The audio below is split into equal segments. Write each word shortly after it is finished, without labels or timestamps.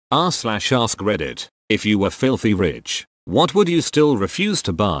r/AskReddit, if you were filthy rich, what would you still refuse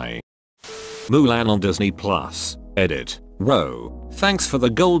to buy? Mulan on Disney Plus. Edit. Whoa, thanks for the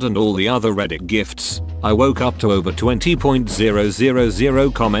gold and all the other Reddit gifts. I woke up to over 20,000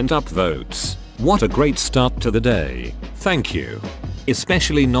 comment upvotes. What a great start to the day. Thank you.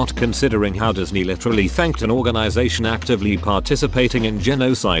 Especially not considering how Disney literally thanked an organization actively participating in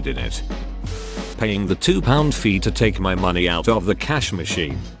genocide in it. Paying the £2 fee to take my money out of the cash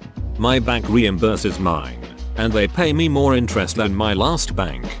machine. My bank reimburses mine, and they pay me more interest than my last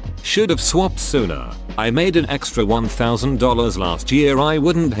bank. Should have swapped sooner. I made an extra $1,000 last year I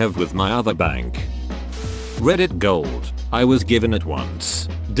wouldn't have with my other bank. Reddit gold. I was given it once.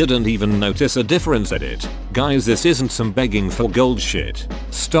 Didn't even notice a difference at it. Guys, this isn't some begging for gold shit.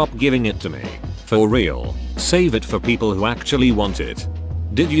 Stop giving it to me. For real. Save it for people who actually want it.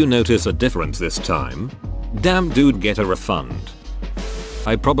 Did you notice a difference this time? Damn dude, get a refund.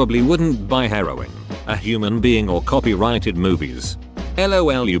 I probably wouldn't buy heroin, a human being, or copyrighted movies.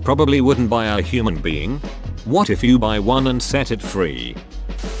 LOL, you probably wouldn't buy a human being? What if you buy one and set it free?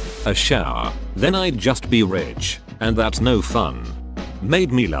 A shower, then I'd just be rich, and that's no fun.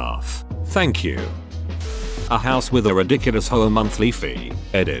 Made me laugh. Thank you. A house with a ridiculous whole monthly fee.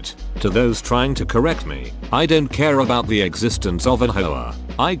 Edit. To those trying to correct me, I don't care about the existence of a HOA.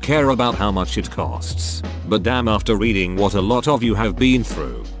 I care about how much it costs. But damn, after reading what a lot of you have been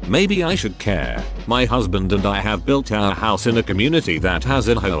through, maybe I should care. My husband and I have built our house in a community that has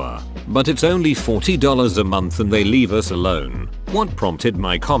a HOA, but it's only $40 a month and they leave us alone. What prompted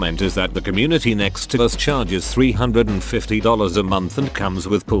my comment is that the community next to us charges $350 a month and comes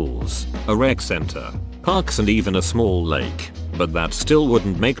with pools, a rec center, parks, and even a small lake. But that still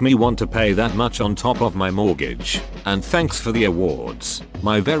wouldn't make me want to pay that much on top of my mortgage. And thanks for the awards.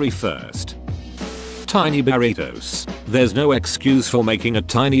 My very first. Tiny burritos. There's no excuse for making a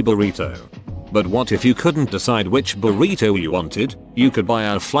tiny burrito. But what if you couldn't decide which burrito you wanted? You could buy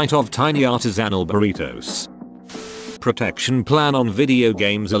a flight of tiny artisanal burritos. Protection plan on video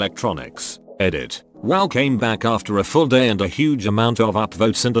games electronics. Edit. WoW came back after a full day and a huge amount of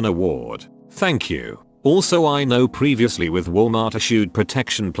upvotes and an award. Thank you. Also, I know previously with Walmart issued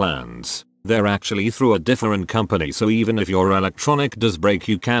protection plans. They're actually through a different company, so even if your electronic does break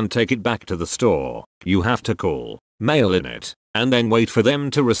you can take it back to the store. You have to call, mail in it, and then wait for them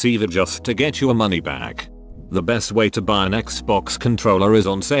to receive it just to get your money back. The best way to buy an Xbox controller is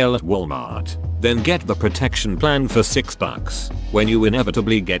on sale at Walmart. Then get the protection plan for $6. When you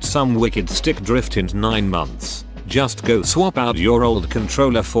inevitably get some wicked stick drift in 9 months, just go swap out your old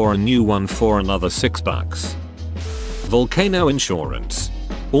controller for a new one for another $6. Volcano insurance.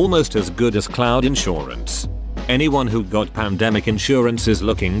 Almost as good as cloud insurance. Anyone who got pandemic insurance is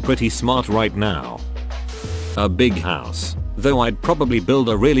looking pretty smart right now. A big house. Though I'd probably build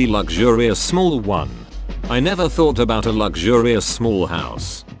a really luxurious small one. I never thought about a luxurious small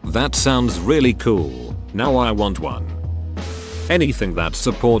house. That sounds really cool. Now I want one. Anything that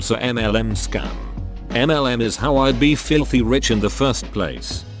supports a MLM scam. MLM is how I'd be filthy rich in the first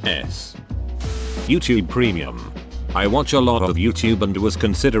place. YouTube Premium. I watch a lot of YouTube and was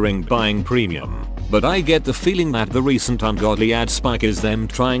considering buying Premium, but I get the feeling that the recent ungodly ad spike is them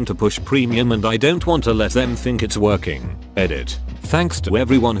trying to push Premium and I don't want to let them think it's working. Edit. Thanks to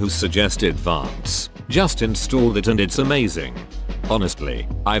everyone who suggested Vance. Just installed it and it's amazing. Honestly,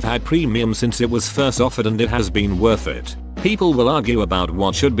 I've had Premium since it was first offered and it has been worth it. People will argue about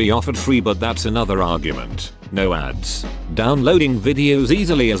what should be offered free, but that's another argument. No ads. Downloading videos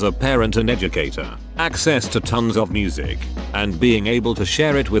easily as a parent and educator. Access to tons of music. And being able to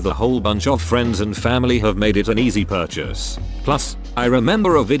share it with a whole bunch of friends and family have made it an easy purchase. Plus, I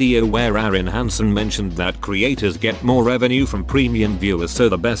remember a video where Aaron Hansen mentioned that creators get more revenue from premium viewers, so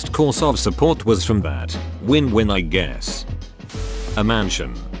the best course of support was from that. Win-win, I guess. A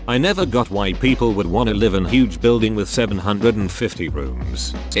mansion. I never got why people would want to live in a huge building with 750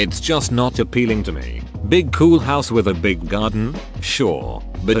 rooms. It's just not appealing to me. Big cool house with a big garden? Sure.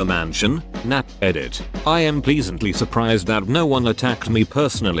 But a mansion? Nah. Edit. I am pleasantly surprised that no one attacked me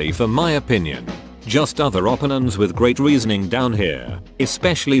personally for my opinion. Just other opponents with great reasoning down here.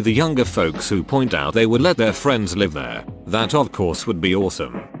 Especially the younger folks who point out they would let their friends live there. That of course would be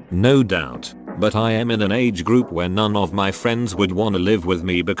awesome. No doubt. But I am in an age group where none of my friends would want to live with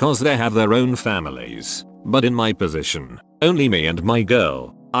me because they have their own families. But in my position, only me and my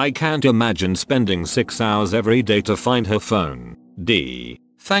girl, I can't imagine spending 6 hours every day to find her phone. D.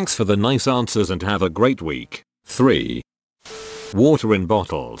 Thanks for the nice answers and have a great week. 3. Water in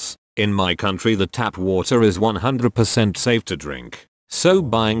bottles. In my country the tap water is 100% safe to drink. So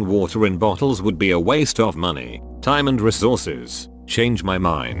buying water in bottles would be a waste of money, time and resources. Change my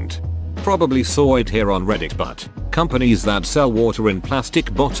mind. Probably saw it here on Reddit, but companies that sell water in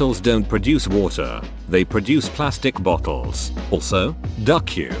plastic bottles don't produce water, they produce plastic bottles. Also,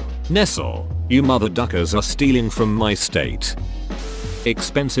 duck you. Nestle, you mother duckers are stealing from my state.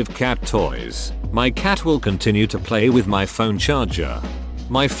 Expensive cat toys. My cat will continue to play with my phone charger.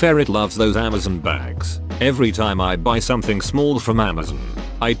 My ferret loves those Amazon bags. Every time I buy something small from Amazon,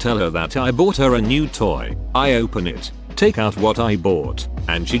 I tell her that I bought her a new toy. I open it, take out what I bought,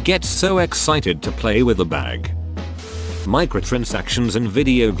 and she gets so excited to play with the bag. Microtransactions in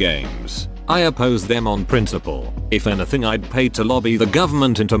video games. I oppose them on principle. If anything, I'd pay to lobby the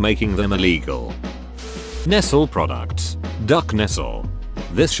government into making them illegal. Nestle products. Duck Nestle.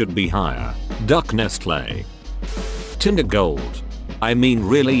 This should be higher. Duck Nestle. Tinder Gold. I mean,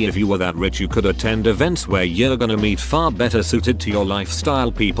 really, if you were that rich you could attend events where you're gonna meet far better suited to your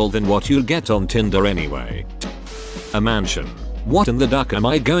lifestyle people than what you'll get on Tinder anyway. A mansion. What in the duck am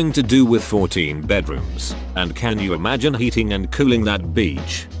I going to do with 14 bedrooms? And can you imagine heating and cooling that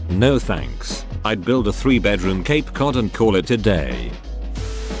beach? No thanks. I'd build a 3-bedroom Cape Cod and call it a day.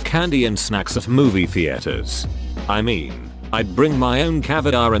 Candy and snacks at movie theaters. I mean, I'd bring my own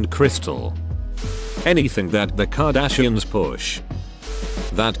caviar and crystal. Anything that the Kardashians push.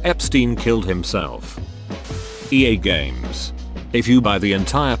 That Epstein killed himself. EA Games. If you buy the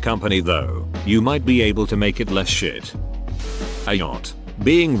entire company though, you might be able to make it less shit. A yacht.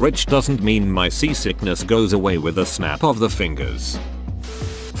 Being rich doesn't mean my seasickness goes away with a snap of the fingers.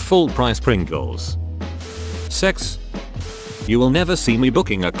 Full price Pringles. Sex. You will never see me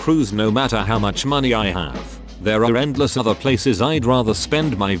booking a cruise no matter how much money I have. There are endless other places I'd rather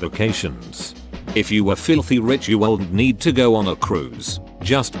spend my vacations. If you were filthy rich you won't need to go on a cruise.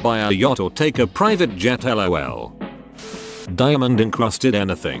 Just buy a yacht or take a private jet, lol. Diamond encrusted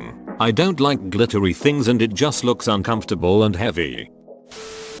anything. I don't like glittery things and it just looks uncomfortable and heavy.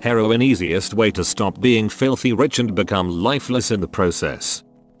 Heroin, easiest way to stop being filthy rich and become lifeless in the process.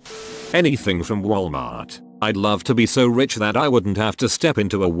 Anything from Walmart. I'd love to be so rich that I wouldn't have to step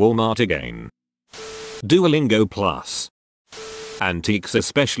into a Walmart again. Duolingo Plus. Antiques,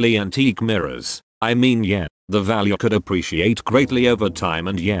 especially antique mirrors. I mean, yeah, the value could appreciate greatly over time,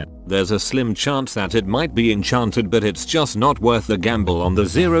 and yeah, there's a slim chance that it might be enchanted, but it's just not worth the gamble on the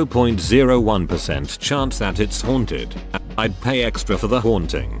 0.01% chance that it's haunted. I'd pay extra for the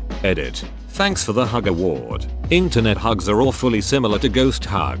haunting. Edit. Thanks for the hug award. Internet hugs are awfully similar to ghost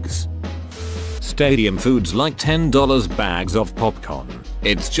hugs. Stadium foods like $10 bags of popcorn.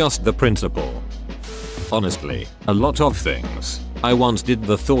 It's just the principle. Honestly, a lot of things. I once did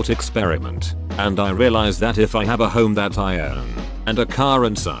the thought experiment, and I realized that if I have a home that I own, and a car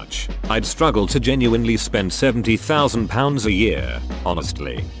and such, I'd struggle to genuinely spend £70,000 a year.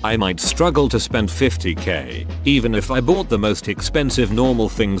 Honestly, I might struggle to spend 50k, even if I bought the most expensive normal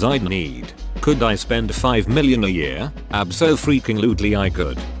things I'd need. Could I spend 5 million a year? Abso-freaking-lutely I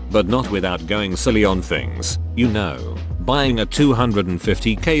could, but not without going silly on things, you know. Buying a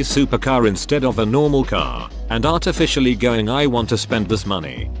 250k supercar instead of a normal car, and artificially going, I want to spend this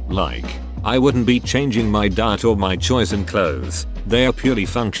money. Like, I wouldn't be changing my diet or my choice in clothes. They are purely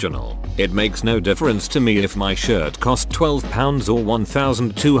functional. It makes no difference to me if my shirt cost £12 or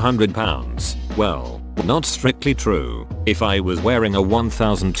 £1,200. Well, not strictly true. If I was wearing a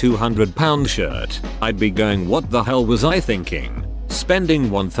 £1,200 shirt, I'd be going, what the hell was I thinking? Spending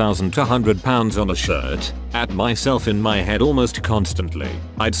 £1,200 on a shirt, at myself in my head almost constantly.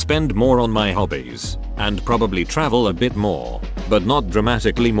 I'd spend more on my hobbies, and probably travel a bit more, but not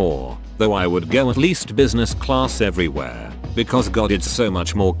dramatically more, though I would go at least business class everywhere, because god it's so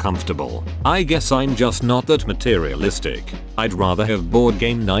much more comfortable. I guess I'm just not that materialistic. I'd rather have board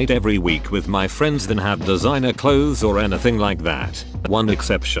game night every week with my friends than have designer clothes or anything like that. One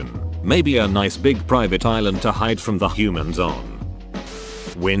exception, maybe a nice big private island to hide from the humans on.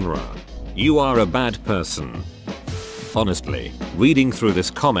 Winra. You are a bad person. Honestly, reading through this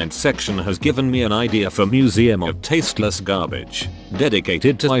comment section has given me an idea for museum of tasteless garbage,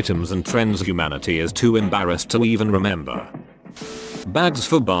 dedicated to items and trends humanity is too embarrassed to even remember. Bags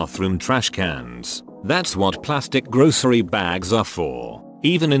for bathroom trash cans. That's what plastic grocery bags are for.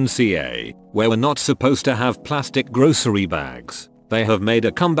 Even in CA, where we're not supposed to have plastic grocery bags, they have made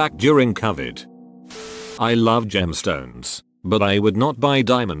a comeback during COVID. I love gemstones, but I would not buy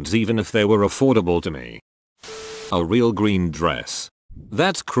diamonds even if they were affordable to me. A real green dress.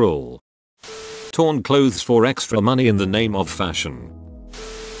 That's cruel. Torn clothes for extra money in the name of fashion.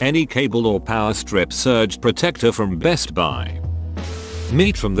 Any cable or power strip surge protector from Best Buy.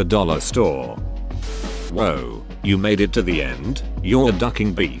 Meat from the dollar store. Whoa, you made it to the end? You're a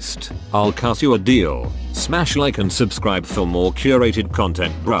ducking beast. I'll cut you a deal. Smash like and subscribe for more curated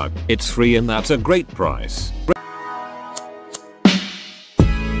content, bruh. It's free and that's a great price.